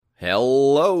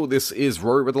Hello, this is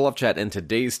Rory with the Love Chat, and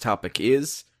today's topic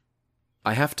is,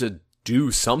 I have to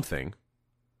do something.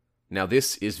 Now,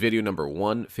 this is video number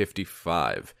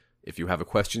 155. If you have a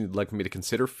question you'd like me to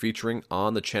consider featuring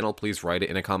on the channel, please write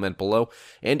it in a comment below.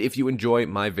 And if you enjoy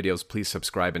my videos, please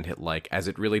subscribe and hit like, as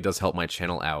it really does help my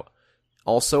channel out.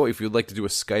 Also, if you'd like to do a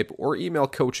Skype or email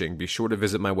coaching, be sure to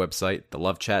visit my website,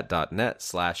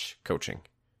 thelovechat.net/coaching.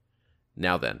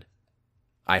 Now then,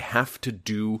 I have to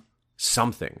do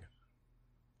something.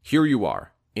 Here you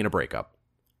are, in a breakup.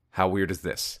 How weird is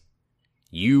this?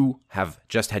 You have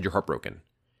just had your heart broken,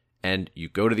 and you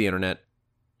go to the internet,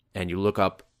 and you look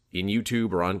up in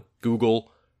YouTube or on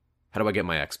Google, how do I get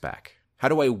my ex back? How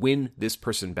do I win this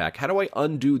person back? How do I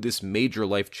undo this major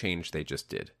life change they just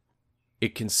did?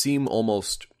 It can seem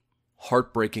almost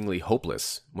heartbreakingly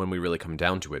hopeless when we really come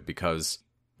down to it, because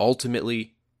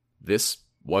ultimately, this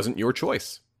wasn't your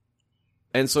choice.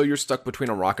 And so you're stuck between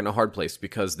a rock and a hard place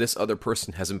because this other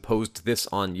person has imposed this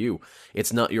on you.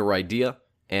 It's not your idea,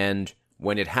 and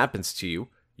when it happens to you,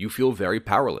 you feel very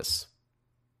powerless.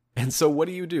 And so what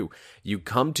do? You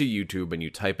come to YouTube and you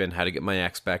type in how to get my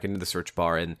ex back into the search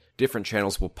bar, and different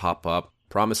channels will pop up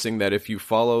promising that if you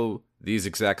follow these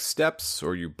exact steps,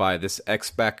 or you buy this ex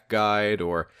back guide,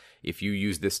 or if you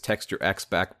use this Text Your Ex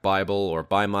Back Bible, or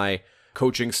buy my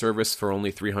coaching service for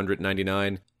only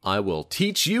 $399, I will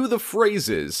teach you the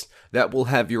phrases that will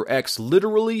have your ex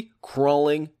literally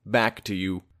crawling back to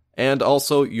you, and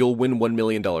also you'll win $1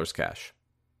 million cash.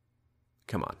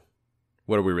 Come on.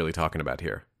 What are we really talking about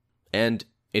here? And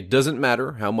it doesn't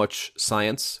matter how much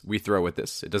science we throw at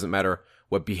this. It doesn't matter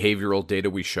what behavioral data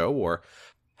we show or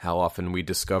how often we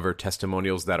discover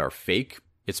testimonials that are fake.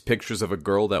 It's pictures of a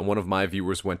girl that one of my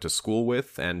viewers went to school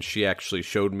with, and she actually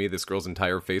showed me this girl's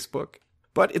entire Facebook.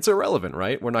 But it's irrelevant,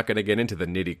 right? We're not going to get into the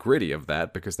nitty-gritty of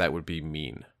that because that would be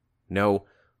mean. No,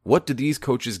 what do these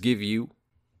coaches give you?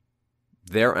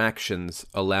 Their actions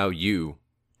allow you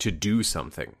to do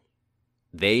something.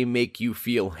 They make you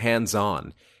feel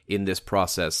hands-on in this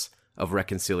process of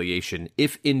reconciliation,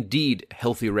 if indeed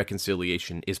healthy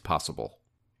reconciliation is possible.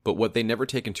 But what they never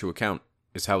take into account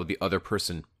is how the other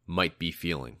person might be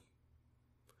feeling.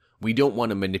 We don't want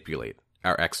to manipulate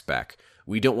our ex back.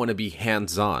 We don't want to be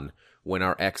hands-on when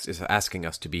our ex is asking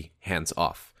us to be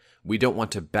hands-off. We don't want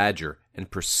to badger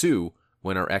and pursue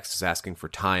when our ex is asking for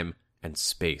time and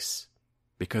space,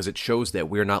 because it shows that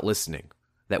we're not listening,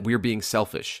 that we're being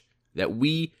selfish, that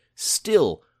we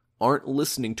still aren't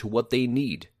listening to what they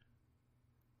need.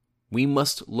 We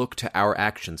must look to our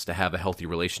actions to have a healthy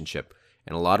relationship,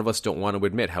 and a lot of us don't want to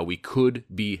admit how we could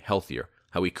be healthier,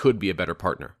 how we could be a better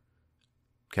partner.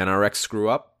 Can our ex screw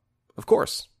up? Of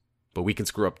course, but we can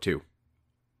screw up too.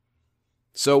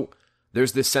 So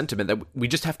there's this sentiment that we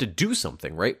just have to do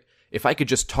something, right? If I could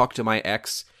just talk to my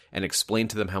ex and explain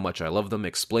to them how much I love them,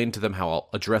 explain to them how I'll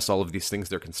address all of these things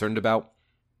they're concerned about,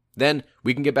 then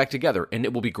we can get back together and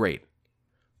it will be great.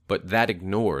 But that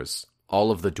ignores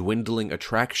all of the dwindling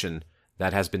attraction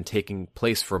that has been taking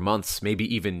place for months, maybe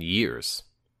even years.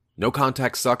 No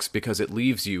contact sucks because it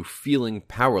leaves you feeling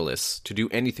powerless to do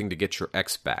anything to get your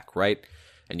ex back, right?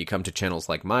 And you come to channels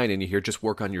like mine and you hear, just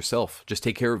work on yourself. Just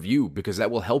take care of you, because that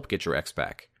will help get your ex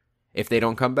back. If they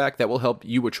don't come back, that will help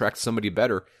you attract somebody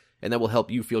better, and that will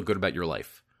help you feel good about your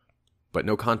life. But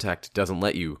no contact doesn't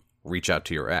let you reach out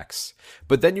to your ex.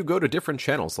 But then you go to different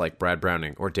channels like Brad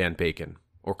Browning or Dan Bacon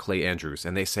or Clay Andrews,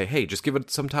 and they say, hey, just give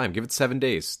it some time. Give it 7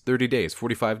 days, 30 days,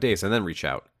 45 days, and then reach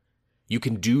out. You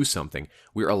can do something.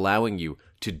 We're allowing you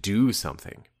to do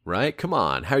something, right? Come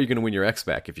on. How are you going to win your ex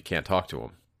back if you can't talk to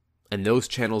him? And those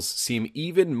channels seem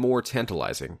even more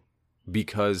tantalizing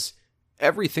because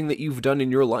everything that you've done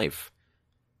in your life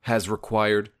has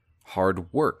required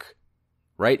hard work,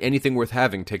 right? Anything worth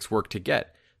having takes work to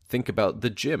get. Think about the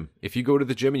gym. If you go to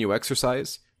the gym and you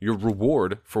exercise, your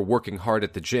reward for working hard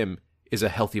at the gym is a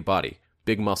healthy body,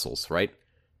 big muscles, right?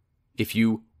 If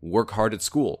you work hard at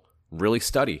school, really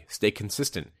study, stay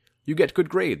consistent, you get good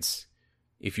grades.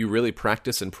 If you really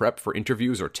practice and prep for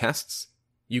interviews or tests,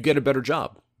 you get a better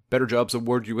job. Better jobs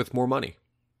award you with more money.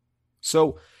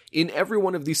 So, in every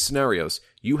one of these scenarios,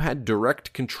 you had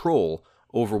direct control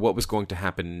over what was going to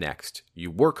happen next.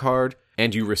 You work hard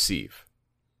and you receive.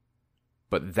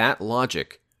 But that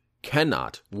logic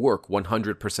cannot work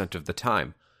 100% of the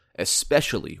time,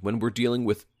 especially when we're dealing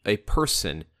with a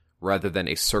person rather than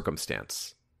a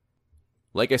circumstance.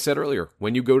 Like I said earlier,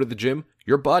 when you go to the gym,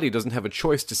 your body doesn't have a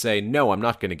choice to say, no, I'm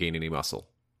not going to gain any muscle.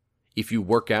 If you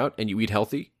work out and you eat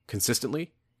healthy,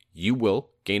 consistently, you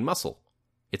will gain muscle.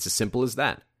 It's as simple as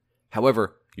that.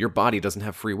 However, your body doesn't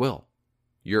have free will.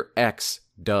 Your ex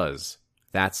does.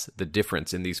 That's the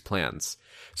difference in these plans.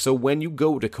 So when you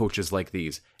go to coaches like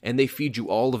these and they feed you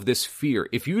all of this fear,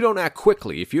 if you don't act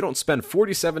quickly, if you don't spend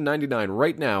 $47.99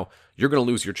 right now, you're going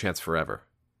to lose your chance forever.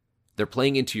 They're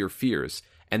playing into your fears,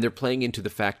 and they're playing into the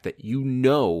fact that you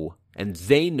know, and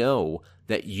they know,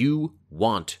 that you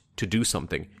want to do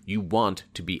something. You want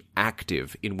to be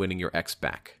active in winning your ex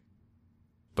back.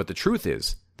 But the truth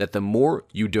is that the more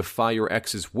you defy your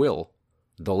ex's will,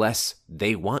 the less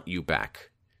they want you back.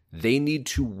 They need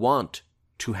to want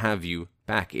to have you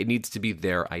back. It needs to be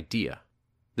their idea.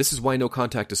 This is why no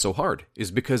contact is so hard,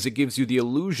 is because it gives you the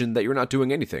illusion that you're not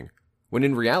doing anything, when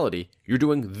in reality, you're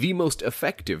doing the most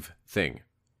effective thing.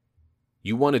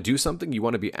 You want to do something, you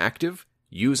want to be active,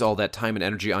 use all that time and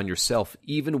energy on yourself,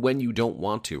 even when you don't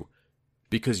want to,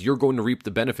 because you're going to reap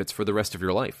the benefits for the rest of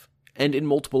your life, and in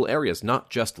multiple areas, not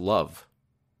just love,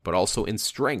 but also in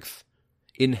strength,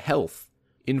 in health,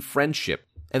 in friendship.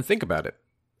 And think about it.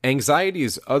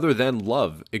 Anxieties other than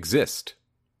love exist,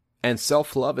 and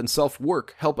self-love and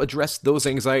self-work help address those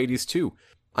anxieties too.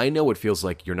 I know it feels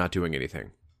like you're not doing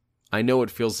anything. I know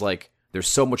it feels like there's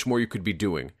so much more you could be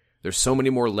doing. There's so many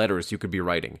more letters you could be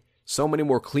writing. So many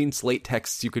more clean slate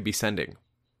texts you could be sending.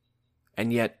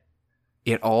 And yet,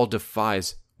 it all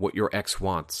defies what your ex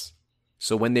wants.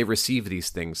 So when they receive these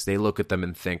things, they look at them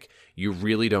and think, you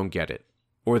really don't get it.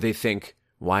 Or they think,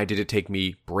 why did it take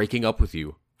me breaking up with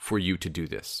you for you to do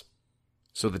this?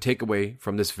 So the takeaway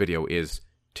from this video is,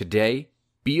 today,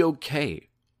 be okay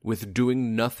with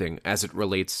doing nothing as it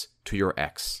relates to your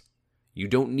ex. You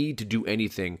don't need to do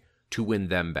anything to win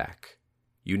them back.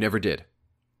 You never did.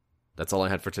 That's all I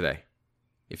had for today.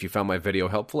 If you found my video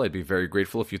helpful, I'd be very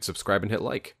grateful if you'd subscribe and hit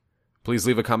like. Please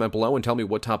leave a comment below and tell me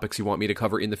what topics you want me to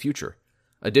cover in the future.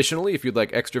 Additionally, if you'd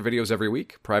like extra videos every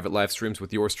week, private live streams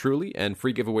with yours truly, and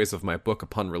free giveaways of my book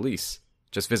upon release,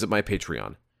 just visit my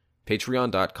Patreon.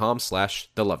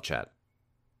 Patreon.com/thelovechat.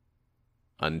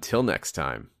 Until next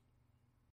time.